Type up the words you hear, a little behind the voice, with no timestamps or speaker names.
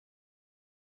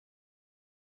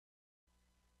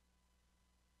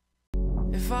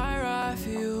If I ride for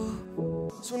you,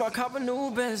 soon I'll cop a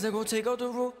new Benz, then go take out the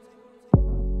roof.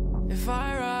 If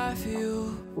I ride for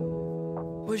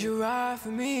you, would you ride for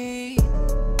me?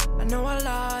 I know I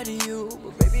lied to you,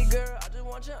 but baby girl, I just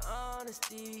want your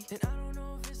honesty. And I don't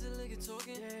know if it's a liquor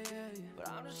talking, but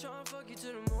I'm just trying to fuck you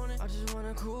till the morning. I just want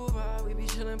a cool vibe, we be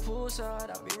chilling poolside.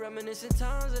 I be reminiscing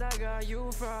times that I got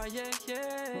you fried,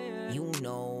 yeah. You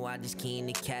know I just came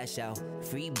to cash out.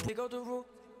 Free Take out the roof.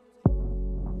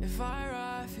 If I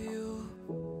ride for you,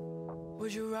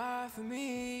 would you ride for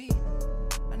me?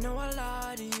 I know I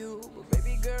lied to you, but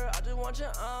baby girl, I just want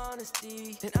your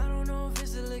honesty. And I don't know if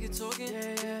it's a liquor talking,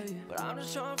 but I'm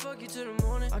just trying to fuck you till the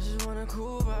morning. I just want a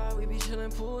cool vibe, we be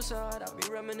chilling poolside. I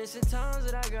be reminiscing times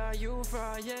that I got you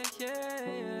fried,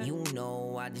 yeah. You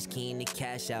know I just came to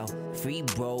cash out. Free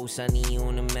bro, Sunny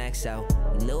on the max out.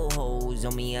 Little hoes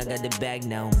on me, I got the bag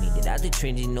now. Make it out the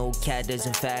trenches, no cat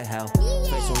doesn't fag how.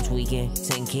 First one tweaking,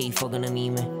 10K fucking on me,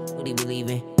 man. What he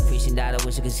believing? Fishing dad, I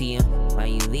wish I could see him. Why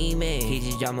you leaving? He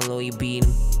just drop my lawyer, beat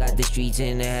him. Got the streets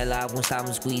in the headlock, won't stop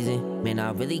him squeezing. Man,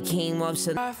 I really came up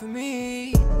so for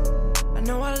me. I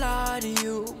know I lied to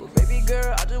you, but baby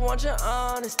girl, I just want your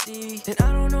honesty. And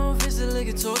I don't know if it's a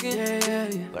liquor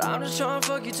talking, but I'm just trying to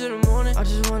fuck you till the morning. I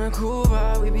just want a cool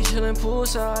vibe, we be chilling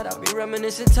poolside. I be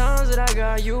reminiscing times that I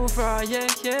got you fried,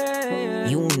 yeah.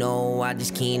 You know I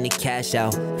just came to cash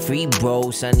out. Free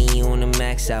bro, Sunny on the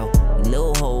max out.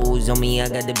 Little hoes on me, I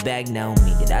got the bag now.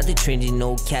 Make it out the trenches,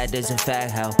 no cat doesn't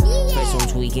fag how. First one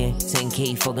tweaking,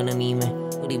 10K fucking on me, man.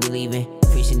 What he believing?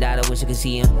 Fishing dad, I wish I could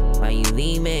see him. Why you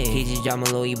leaving? He just drop my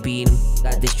lawyer, beat him.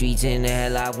 Got the streets in the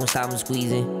headlock, won't stop him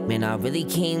squeezing. Man, I really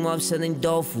came up selling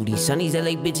dog food. These sunnies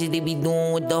LA bitches, they be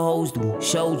doing what the hoes do.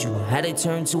 Showed you how to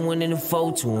turn to one in the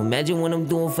photo. Imagine what I'm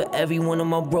doing for every one of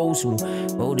my bros who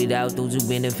rolled it out. Those who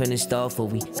been in finna start for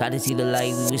we got to see the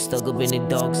light. We was stuck up in the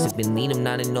dark, sipping lean. I'm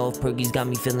not enough. Perky's got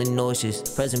me feeling nauseous.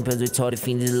 Present pills retarded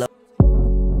fiends is love.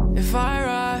 If I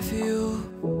ride for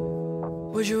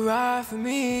you, would you ride for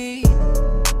me?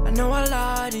 I know I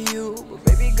lied to you, but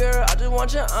baby girl, I just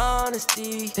want your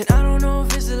honesty. And I don't know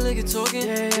if it's a liquor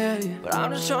talking, but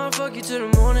I'm just trying to fuck you till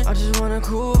the morning. I just want a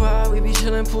cool vibe, we be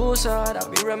chilling poolside. I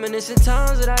be reminiscing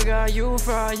times that I got you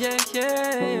fried,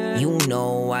 yeah. You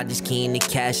know I just came to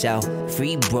cash out.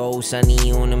 Free bro,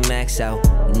 Sunny on the max out.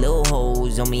 Little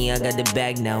hoes on me, I got the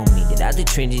bag now. Make it out the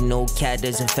trenches, no cat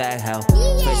doesn't fag how.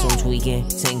 First one tweaking,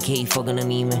 10K fucking on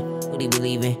me, man. What he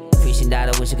believing? Fishing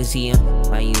dad, I wish I could see him.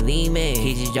 Why you leaving?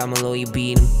 He just drop my lawyer,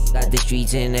 beat him. Got the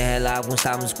streets in the headlock, won't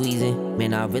stop him squeezing.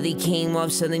 Man, I really came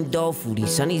up selling dog food.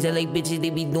 These sunnies LA bitches,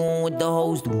 they be doing what the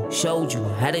hoes do. Showed you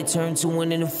how to turn to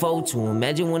one in the photo.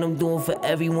 Imagine what I'm doing for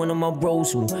every one of my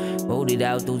bros who rolled it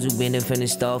out. Those who been in finna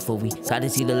start for we got to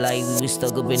see the light. We was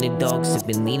stuck up in the dark,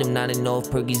 sipping lean. I'm not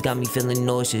enough. Perky's got me feeling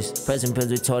nauseous. Present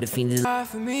pills retarded fiends.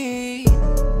 For me,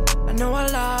 I know I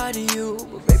lied to you,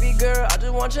 but baby girl, I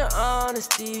just want your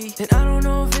honesty. And I don't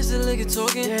know if it's a liquor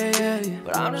talking,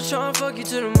 but I'm just trying to fuck you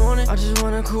till the morning. I just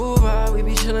want a cool vibe, we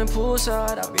be chilling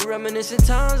poolside. I be reminiscing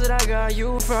times that I got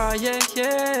you fried,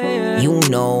 yeah. You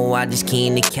know I just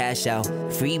came to cash out.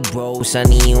 Free bro,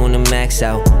 Sunny on the max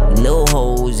out. Little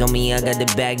hoes on me, I got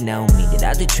the bag now. Make it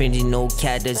out the trenches, no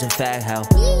cat doesn't fag how.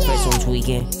 First one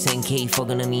tweaking, 10K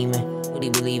fucking on me, man. What he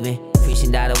believing?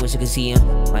 Fishing dad, I wish I could see him.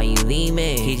 Why you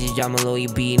leaving? He just drop my lawyer,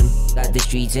 beat him. Got the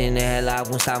streets in the headlock,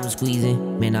 won't stop him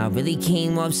squeezing. Man, I really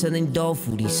came up selling dog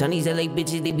food. These sunnies LA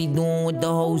bitches, they be doing what the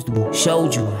hoes do.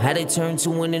 Showed you how to turn to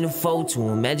one in the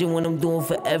photo. Imagine what I'm doing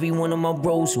for every one of my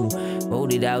bros who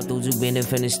rolled it out. Those who been in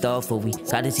finna start for we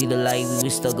got to see the light. We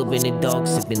was stuck up in the dark,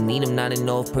 sipping lean. I'm not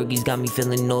enough. Perky's got me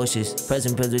feeling nauseous.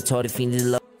 Present pills retarded fiends is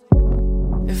love.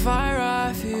 If I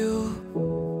ride for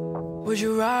you, would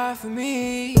you ride for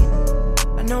me?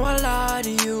 I know I lied to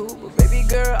you, but baby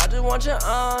girl, I just want your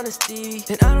honesty.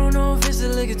 And I don't know if it's a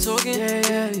liquor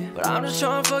talking, but I'm just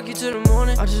trying to fuck you till the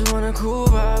morning. I just want a cool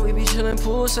vibe, we be chilling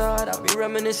poolside. I be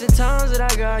reminiscing times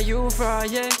that I got you fried,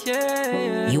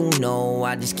 yeah. You know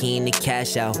I just came to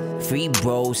cash out. Free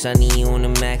bro, Sunny on the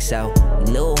max out.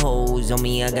 Little hoes on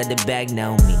me, I got the bag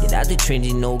now. Make it out the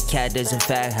trenches, no cat doesn't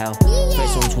fag how.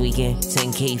 First one tweaking,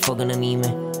 10K fucking on me,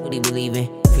 man. What he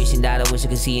believing? Fishing dad, I wish I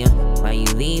could see him. Why you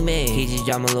leaving? He just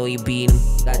drop my lawyer, beat him.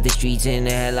 Got the streets in the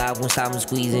headlock, won't stop him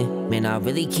squeezing. Man, I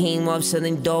really came up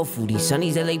selling dog food. These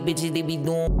sunnies LA bitches, they be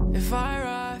doing. If I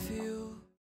ride for you.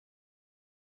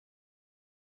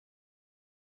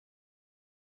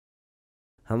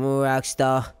 I'm a rock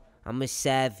star, I'm a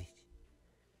savage.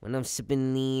 When I'm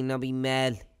sipping lean, I'll be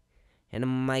mad. And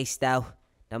I'm iced out,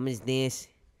 diamonds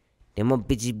dancing. Then my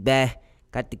bitch is back,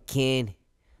 got the can.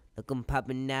 Look, I'm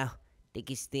popping now, they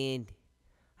can stand it.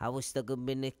 I was stuck up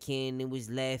in the can, it was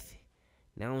laughing.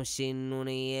 Now I'm shitting on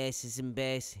their ass, it's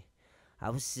embarrassing. I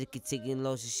was sick of taking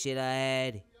losses, shit, I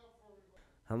had it.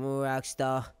 I'm a rock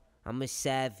star, I'm a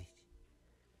savage.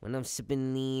 When I'm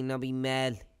sipping lean, I'll be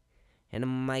mad. And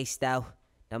I'm iced out,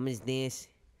 diamonds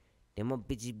dancing. Then my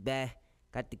bitch is back,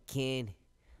 got the candy.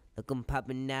 Look, I'm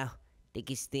popping now, they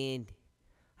can stand it.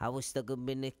 I was stuck up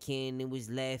in the can, it was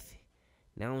laughing.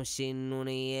 Now I'm shitting on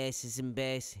their ass, it's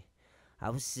embarrassing. I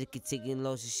was sick of taking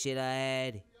losses, shit, I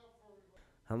had it.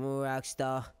 I'm a rock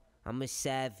star, I'm a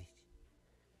savage.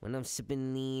 When I'm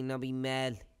sipping lean, I'll be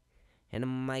mad. And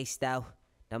I'm iced out,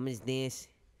 diamonds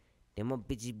dancing. Then my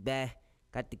bitch is back,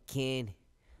 got the candy.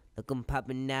 Look, I'm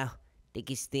popping now, they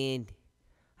can stand it.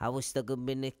 I was stuck up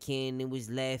in the can, it was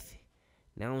laughing.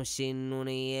 Now I'm shitting on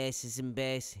their ass, it's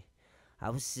embarrassing. I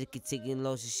was sick of taking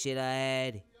losses, shit, I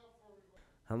had it.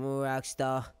 I'm a rock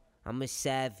star, I'm a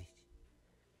savage.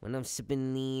 When I'm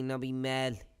sipping lean, I'll be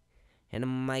mad. And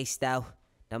I'm iced out,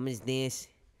 diamonds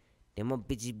dancing. Then my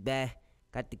bitch is back,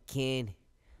 got the candy.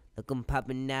 Look, I'm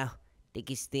popping now, they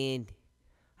can stand it.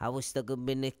 I was stuck up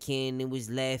in the can, it was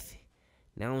laughing.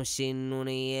 Now I'm shitting on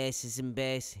their ass, it's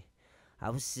embarrassing. I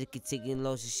was sick of taking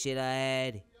losses, shit, I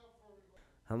had it.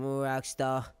 I'm a rock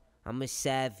star, I'm a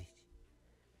savage.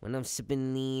 When I'm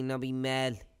sipping lean, I'll be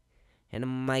mad. And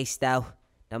I'm iced out,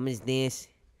 diamonds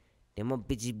dancing. Then my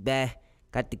bitch is back,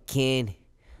 got the candy.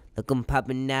 Look, I'm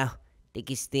popping now, they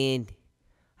can stand it.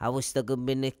 I was stuck up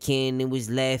in the can, it was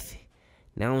laughing.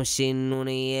 Now I'm shitting on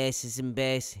their ass, it's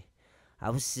embarrassing. I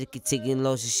was sick of taking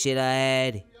losses, shit, I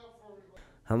had it.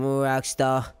 I'm a rock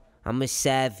star, I'm a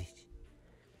savage.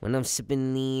 When I'm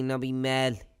sipping lean, I'll be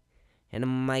mad. And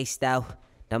I'm iced out,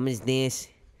 diamonds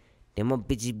dancing. Then my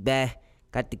bitch is back,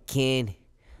 got the candy.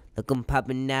 Look, I'm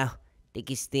popping now, they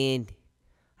can stand it.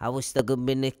 I was stuck up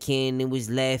in the can, it was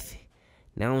laughing.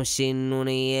 Now I'm shitting on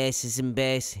their ass, it's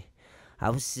embarrassing. I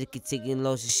was sick of taking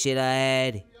losses, shit, I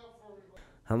had it.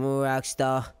 I'm a rock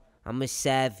star, I'm a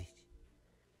savage.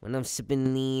 When I'm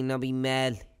sipping lean, I'll be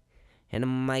mad. And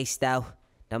I'm iced out,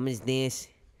 diamonds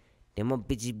dancing. Then my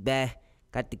bitch is back,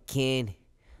 got the candy.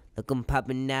 Look, I'm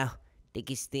popping now, they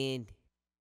can stand it.